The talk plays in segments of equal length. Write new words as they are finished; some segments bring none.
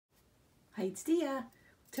Hi, it's Dia.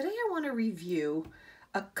 Today I want to review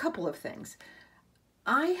a couple of things.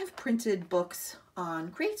 I have printed books on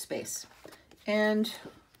CreateSpace, and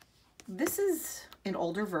this is an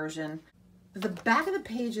older version. The back of the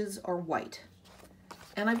pages are white,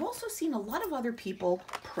 and I've also seen a lot of other people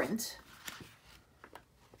print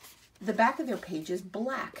the back of their pages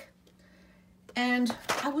black. And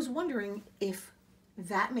I was wondering if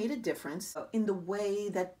that made a difference in the way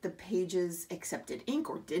that the pages accepted ink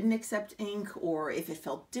or didn't accept ink, or if it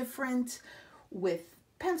felt different with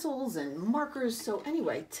pencils and markers. So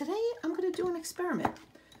anyway, today I'm going to do an experiment.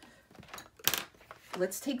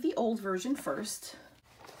 Let's take the old version first.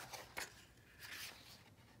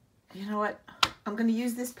 You know what? I'm going to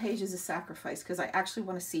use this page as a sacrifice because I actually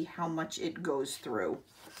want to see how much it goes through.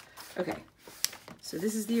 Okay, so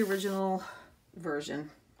this is the original version.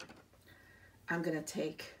 I'm going to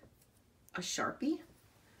take a Sharpie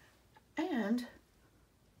and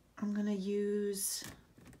I'm going to use,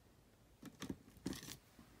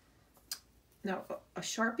 now a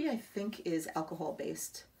Sharpie I think is alcohol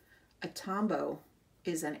based. A Tombow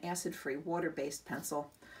is an acid-free water-based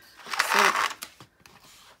pencil. So,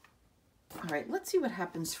 all right, let's see what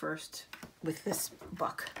happens first with this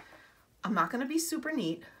book. I'm not going to be super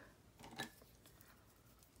neat.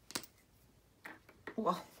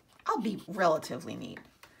 Well, I'll be relatively neat,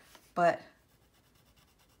 but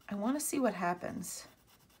I want to see what happens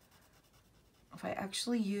if I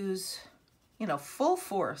actually use, you know, full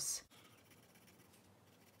force.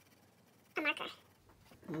 A marker.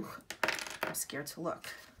 Ooh, I'm scared to look.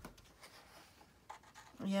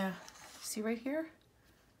 Yeah, see right here?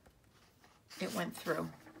 It went through,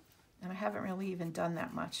 and I haven't really even done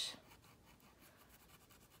that much.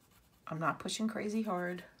 I'm not pushing crazy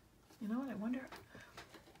hard. You know what, I wonder,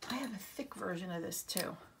 I have a thick version of this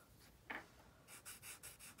too.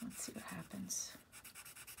 Let's see what happens.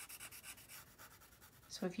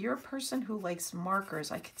 So if you're a person who likes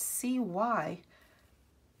markers, I could see why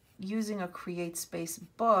using a CreateSpace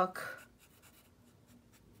book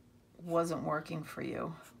wasn't working for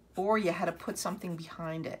you, or you had to put something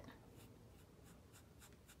behind it.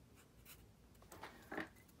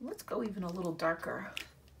 Let's go even a little darker.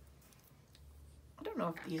 I don't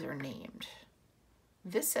know if these are named.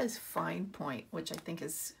 This says fine point, which I think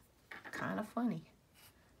is kind of funny.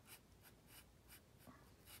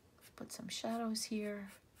 Let's put some shadows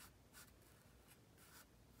here.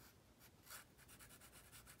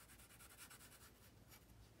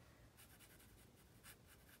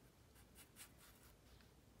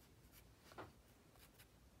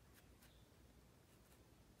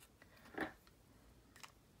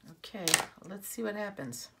 Okay, let's see what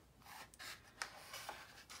happens.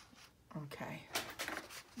 Okay.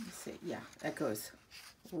 Let's see. Yeah, that goes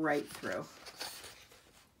right through.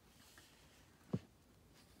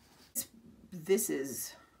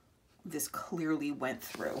 This clearly went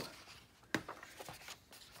through. I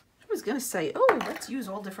was gonna say, oh, let's use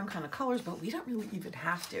all different kind of colors, but we don't really even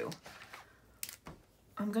have to.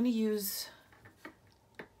 I'm gonna use,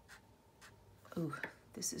 ooh,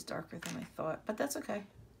 this is darker than I thought, but that's okay.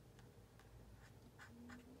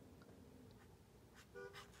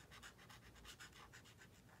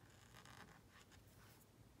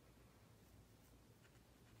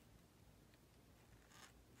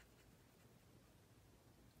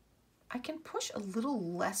 I can push a little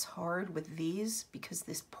less hard with these because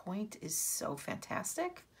this point is so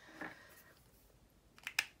fantastic.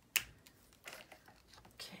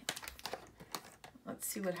 Okay, let's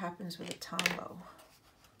see what happens with a Tombow.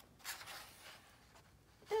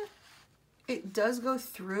 It does go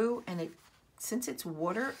through, and since it's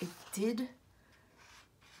water, it did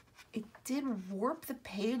warp the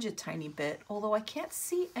page a tiny bit, although I can't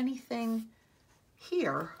see anything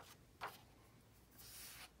here.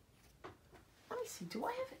 Let me see, do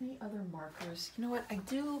I have any other markers? You know what, I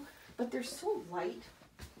do, but they're so light.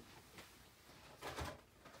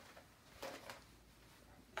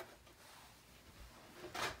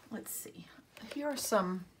 Let's see, here are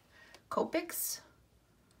some Copics.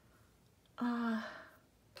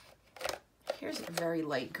 Here's a very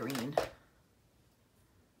light green.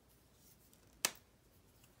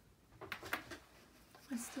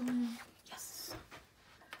 Am I still in? Yes.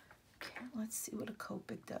 Okay, let's see what a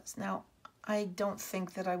Copic does. Now, I don't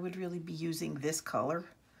think that I would really be using this color,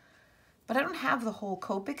 but I don't have the whole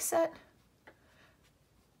Copic set,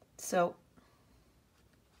 so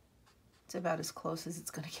it's about as close as it's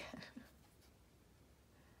gonna get.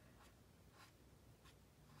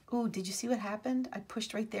 Ooh, did you see what happened? I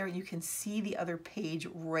pushed right there and you can see the other page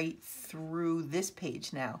right through this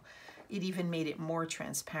page now. It even made it more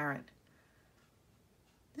transparent.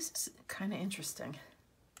 This is kind of interesting.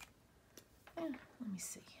 Yeah, let me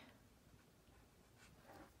see.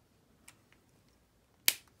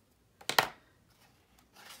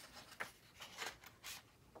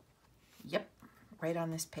 Yep, right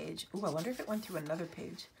on this page. Ooh, I wonder if it went through another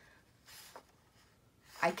page.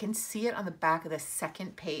 I can see it on the back of the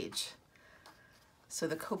second page. So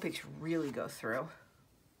the Copics really go through.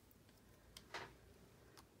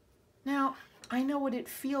 Now, I know what it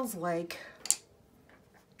feels like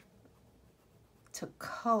to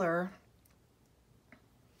color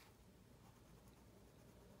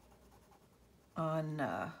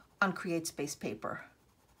on CreateSpace paper.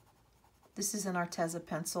 This is an Arteza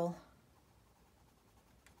pencil.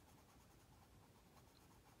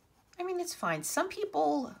 I mean, it's fine. Some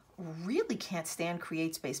people really can't stand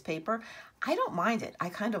CreateSpace paper. I don't mind it. I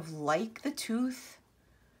kind of like the tooth.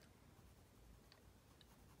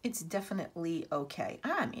 It's definitely okay.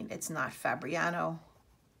 I mean, it's not Fabriano.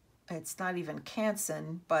 It's not even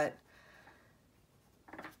Canson, but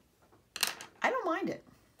I don't mind it.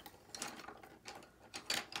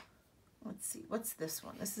 Let's see, what's this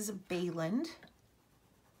one? This is a Bayland.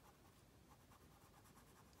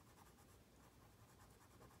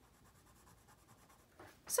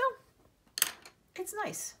 So, it's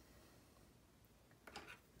nice.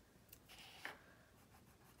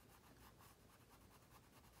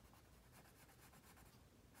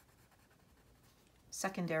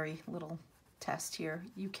 Secondary little test here.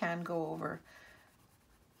 You can go over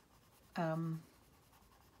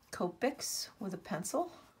Copics with a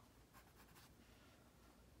pencil.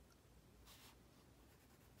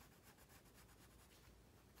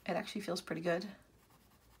 It actually feels pretty good.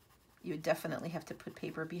 You would definitely have to put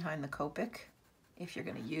paper behind the Copic if you're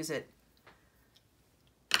going to use it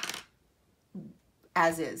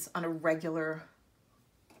as is on a regular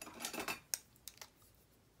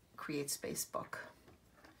CreateSpace book.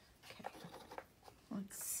 Okay,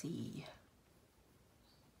 let's see.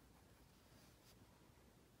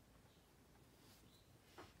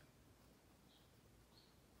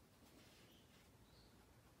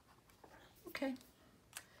 Okay,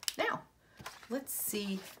 now let's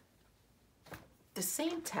see the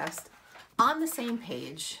same test on the same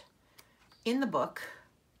page in the book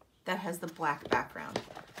that has the black background.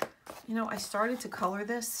 You know, I started to color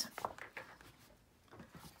this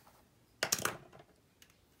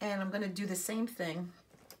and I'm going to do the same thing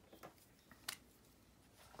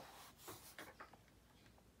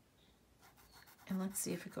and let's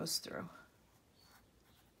see if it goes through.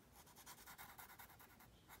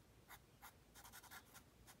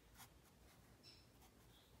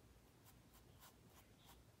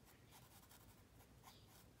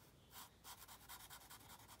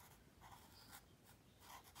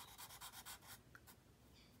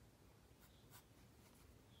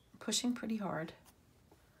 Pushing pretty hard.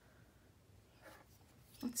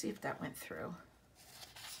 Let's see if that went through.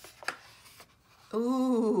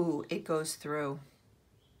 Ooh, it goes through.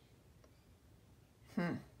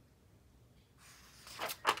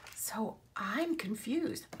 So I'm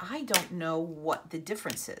confused. I don't know what the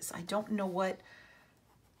difference is. I don't know what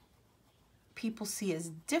people see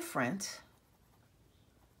as different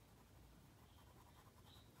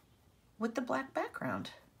with the black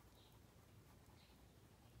background.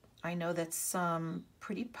 I know that some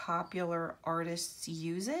pretty popular artists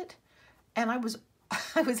use it, and I was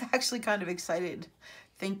actually kind of excited,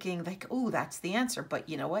 thinking like, oh, that's the answer. But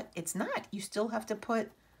you know what? It's not. You still have to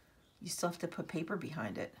put paper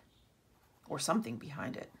behind it, or something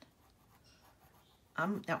behind it.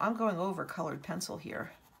 Now I'm going over colored pencil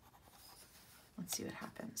here. Let's see what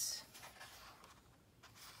happens.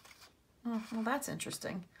 Oh, well, that's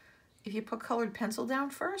interesting. If you put colored pencil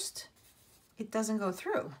down first, it doesn't go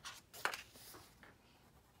through.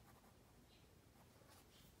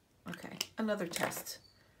 Okay, another test.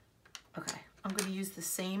 Okay, I'm going to use the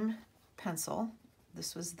same pencil.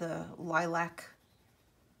 This was the Lilac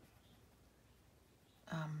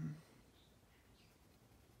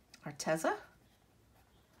Arteza.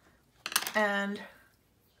 And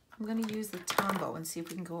I'm going to use the Tombow and see if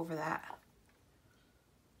we can go over that.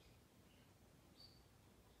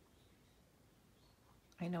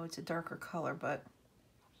 I know it's a darker color, but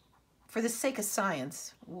for the sake of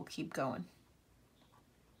science, we'll keep going.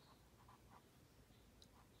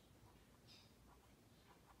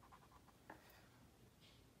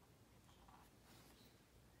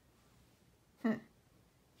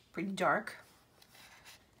 Pretty dark.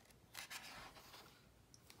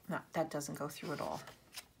 No, that doesn't go through at all.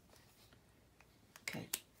 Okay,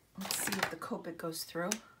 let's see if the Copic goes through.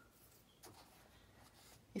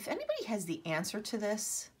 If anybody has the answer to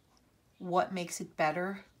this, what makes it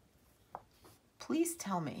better, please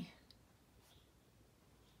tell me.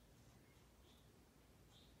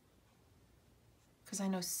 because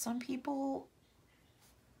I know some people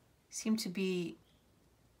seem to be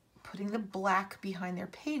putting the black behind their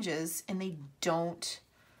pages and they don't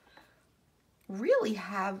really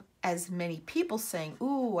have as many people saying,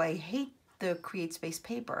 ooh, I hate the CreateSpace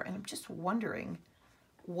paper. And I'm just wondering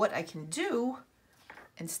what I can do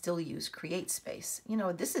and still use CreateSpace. You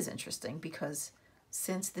know, this is interesting because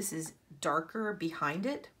since this is darker behind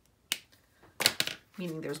it,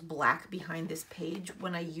 meaning there's black behind this page,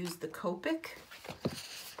 when I use the Copic,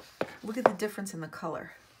 look at the difference in the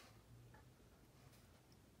color.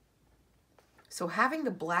 So having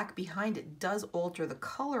the black behind it does alter the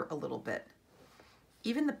color a little bit.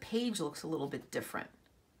 Even the page looks a little bit different.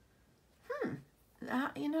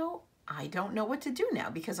 You know, I don't know what to do now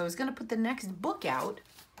because I was going to put the next book out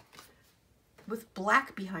with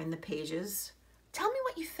black behind the pages. Tell me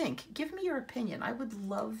what you think. Give me your opinion. I would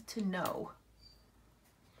love to know.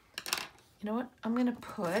 You know what? I'm going to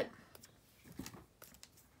put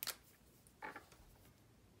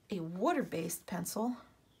a water-based pencil.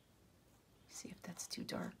 See if that's too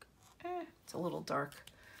dark. It's a little dark.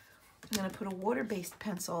 I'm going to put a water-based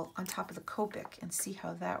pencil on top of the Copic and see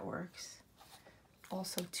how that works.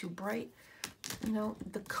 Also too bright. You know,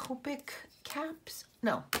 the Copic caps,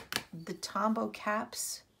 no, the Tombow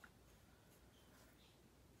caps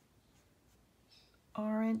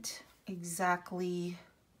aren't exactly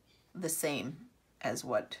the same as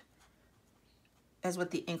what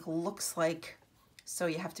the ink looks like, so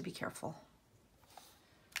you have to be careful.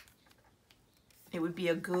 It would be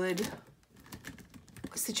a good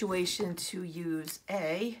situation to use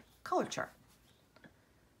a color chart.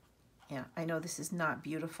 Yeah, I know this is not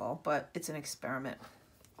beautiful, but it's an experiment.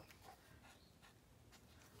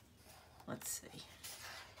 Let's see.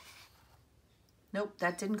 Nope,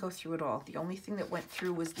 that didn't go through at all. The only thing that went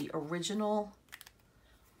through was the original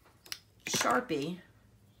Sharpie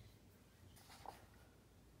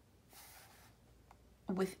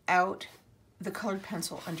without the colored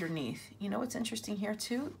pencil underneath. You know what's interesting here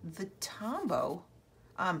too? The Tombow,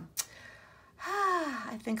 I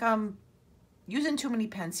think I'm using too many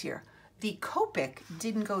pens here. The Copic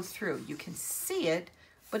didn't go through. You can see it,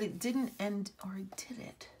 but it didn't end, or did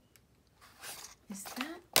it? Is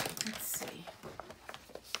that, let's see.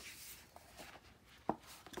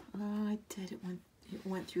 I did, it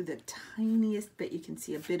went through the tiniest bit. You can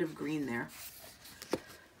see a bit of green there.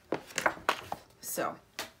 So,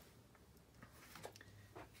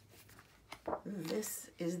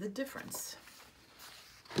 this is the difference.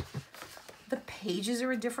 The pages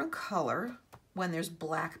are a different color when there's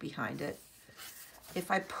black behind it. If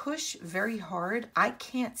I push very hard, I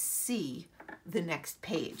can't see the next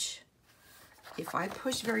page. If I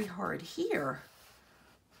push very hard here,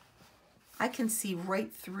 I can see right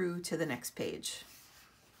through to the next page.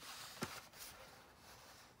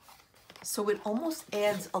 So it almost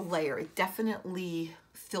adds a layer. It definitely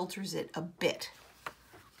filters it a bit,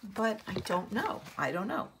 but I don't know. I don't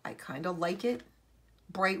know. I kind of like it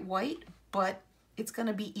bright white, but it's going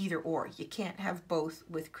to be either or. You can't have both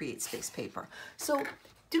with CreateSpace paper. So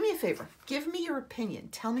do me a favor. Give me your opinion.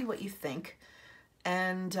 Tell me what you think.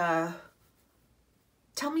 And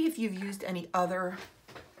tell me if you've used any other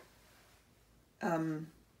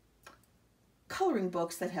coloring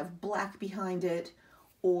books that have black behind it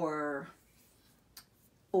or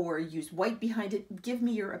use white behind it. Give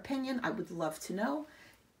me your opinion. I would love to know.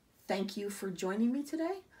 Thank you for joining me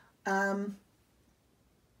today.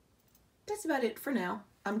 That's about it for now.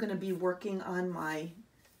 I'm going to be working on my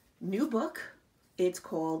new book. It's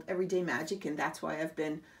called Everyday Magic, and that's why I've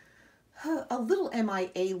been a little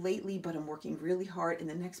MIA lately, but I'm working really hard. In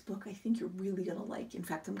the next book, I think you're really going to like. In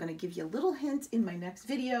fact, I'm going to give you a little hint in my next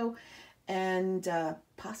video and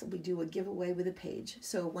possibly do a giveaway with a page.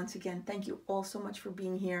 So once again, thank you all so much for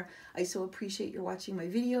being here. I so appreciate your watching my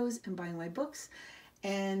videos and buying my books.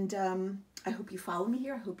 And I hope you follow me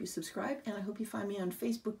here. I hope you subscribe, and I hope you find me on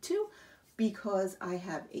Facebook too, because I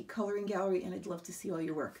have a coloring gallery and I'd love to see all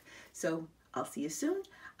your work. So I'll see you soon.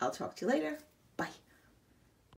 I'll talk to you later. Bye.